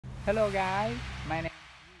Hello guys, my name is Viet.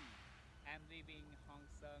 I'm living in Hon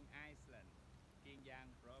Son Island, Viet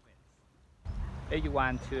province. If you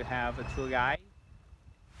want to have a tour guide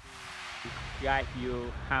to guide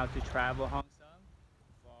you how to travel Hong Son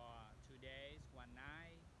for 2 days, 1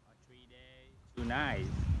 night, or 3 days, 2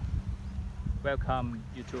 nights, welcome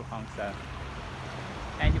you to Hong Son.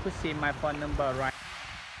 And you could see my phone number right here.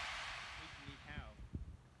 If you need help,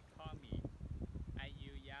 call me. I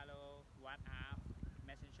use Yellow, WhatsApp,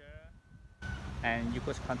 Messenger, and you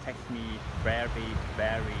could contact me very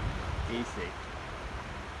easy.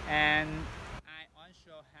 And I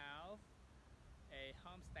also have a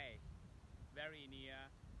homestay very near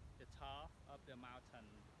the top of the mountain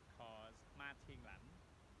called Martinland,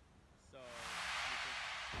 so you could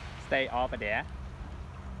stay over there.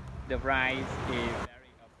 The price is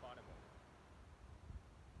very affordable,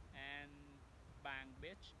 and Bang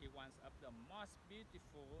Beach is one of the most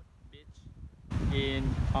beautiful beach in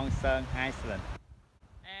Hon Son Island.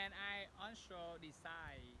 And I also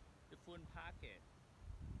decide the full package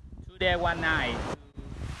 2 day 1 night to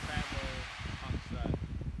travel Hong Son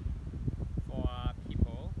for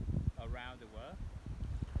people around the world,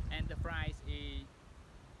 and the price is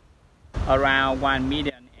around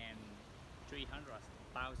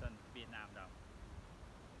 1,300,000 Vietnam dollars.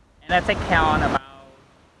 And I take care on about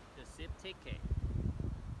the ship ticket,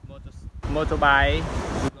 motorbike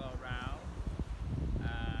to go around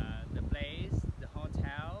the place, the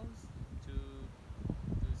hotels to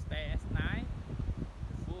stay at night,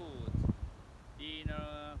 the food,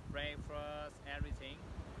 dinner, breakfast, everything,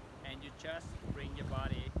 and you just bring your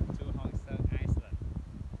body to Hon Son Island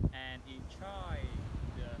and enjoy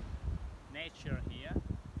the nature here.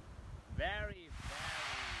 Very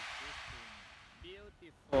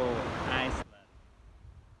beautiful island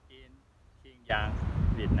in Viet,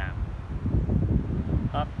 Vietnam.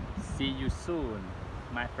 Hope see you soon,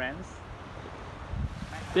 my friends.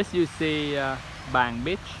 This you see Bang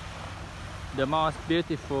Beach, the most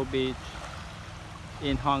beautiful beach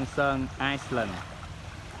in Hon Son Island,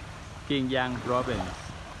 Viet province.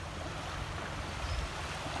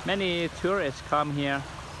 Many tourists come here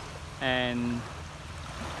and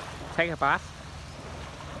take a bath,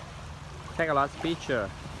 take a lot of pictures.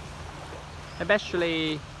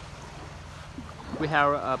 Especially we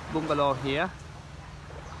have a bungalow here.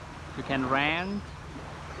 You can rent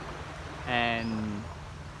and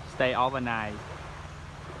stay overnight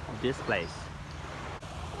in this place.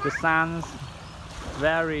 The sun's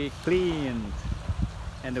very clean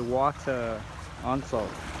and the water also.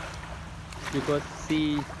 You could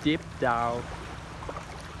see deep down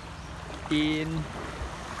in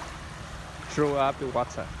throughout the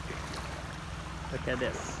water. Look at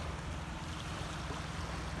this.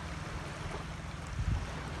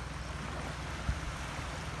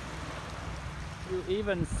 You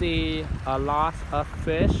even see a lot of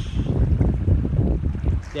fish.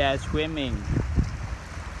 They are swimming.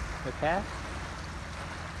 Okay?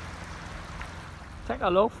 Take a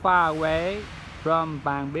look far away from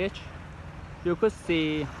Bang Beach. You could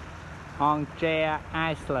see Hon Son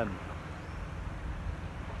Island.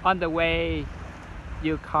 On the way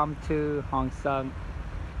you come to Hong Son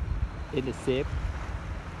in the ship,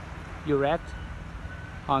 you read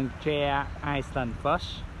Hon Son Island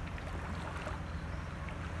first.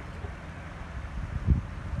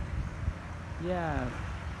 Yeah,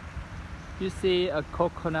 you see a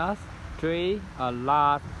coconut tree, a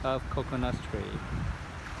lot of coconut tree.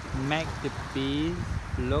 Make the beach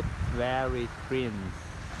look very green.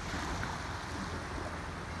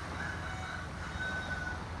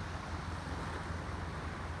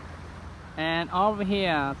 And over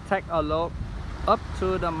here, take a look up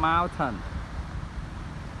to the mountain.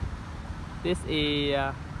 This is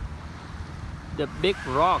the big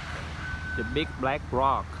rock, the big black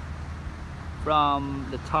rock from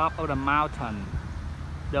the top of the mountain.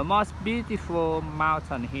 The most beautiful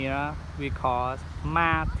mountain here we call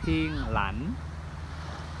Martinland.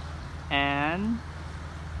 And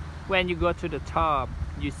when you go to the top,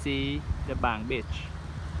 you see the Bang Beach.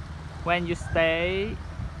 When you stay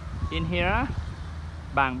in here,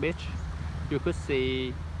 Bang Beach, you could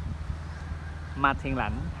see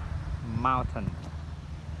Martinland mountain.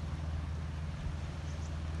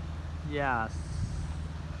 Yes.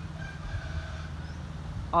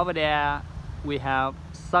 Over there we have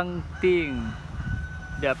something,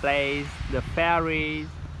 the place, the ferry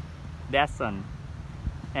desert,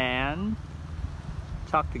 and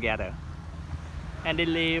talk together. And they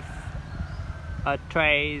leave a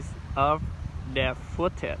trace of their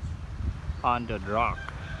footage on the rock.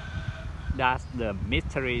 That's the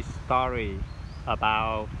mystery story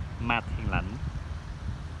about Martinland.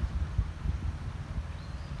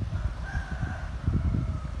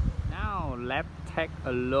 let's take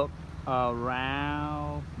a look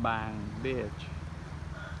around Bang Beach.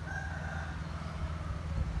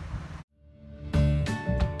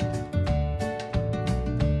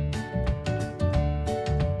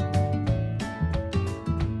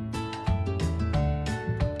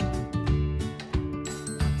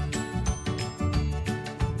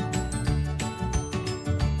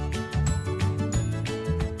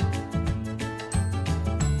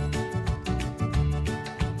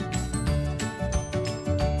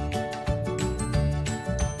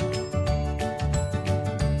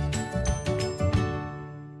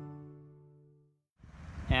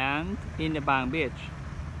 And in the Bang Beach,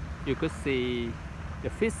 you could see the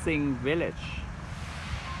fishing village.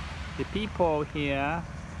 The people here,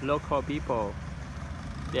 local people,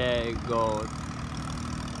 they go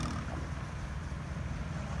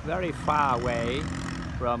very far away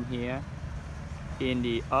from here in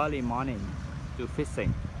the early morning to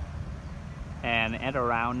fishing. And at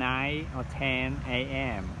around 9 or 10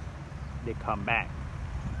 a.m. they come back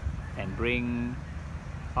and bring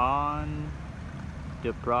on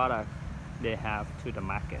the product they have to the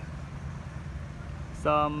market.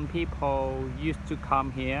 Some people used to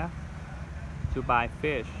come here to buy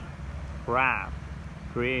fish, crab,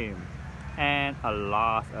 shrimp, and a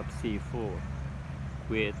lot of seafood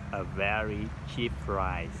with a very cheap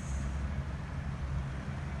price.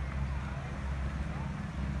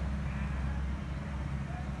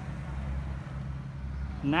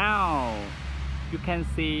 Now you can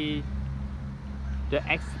see the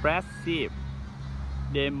express ship.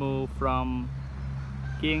 They move from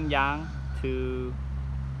Yang to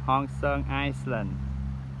Hon Son Island,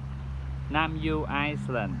 Nam Yu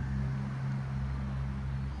Island.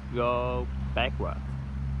 Go backward.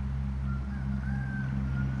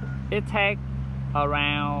 It takes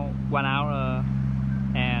around 1 hour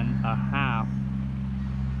and a half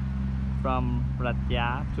from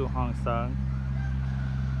Viet to Hon Son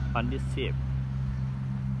on this ship.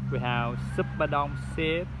 We have Super Dome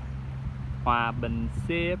ship, Hòa Bình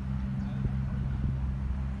ship,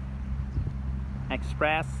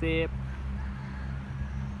 express ship.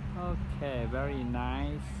 Okay, very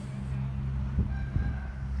nice.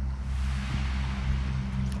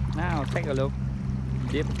 Now take a look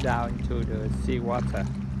deep down into the seawater.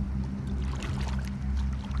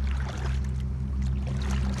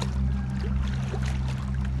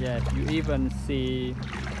 Yes, you even see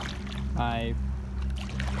my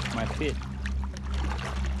feet.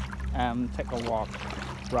 Take a walk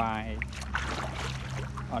right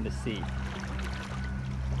on the sea.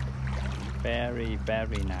 Very,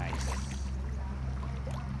 very nice.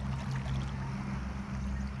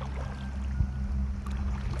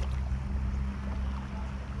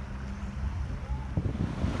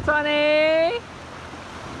 Tony!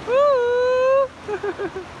 Woo!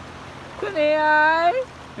 Tony ơi!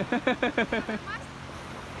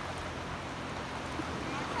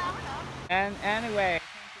 And anyway,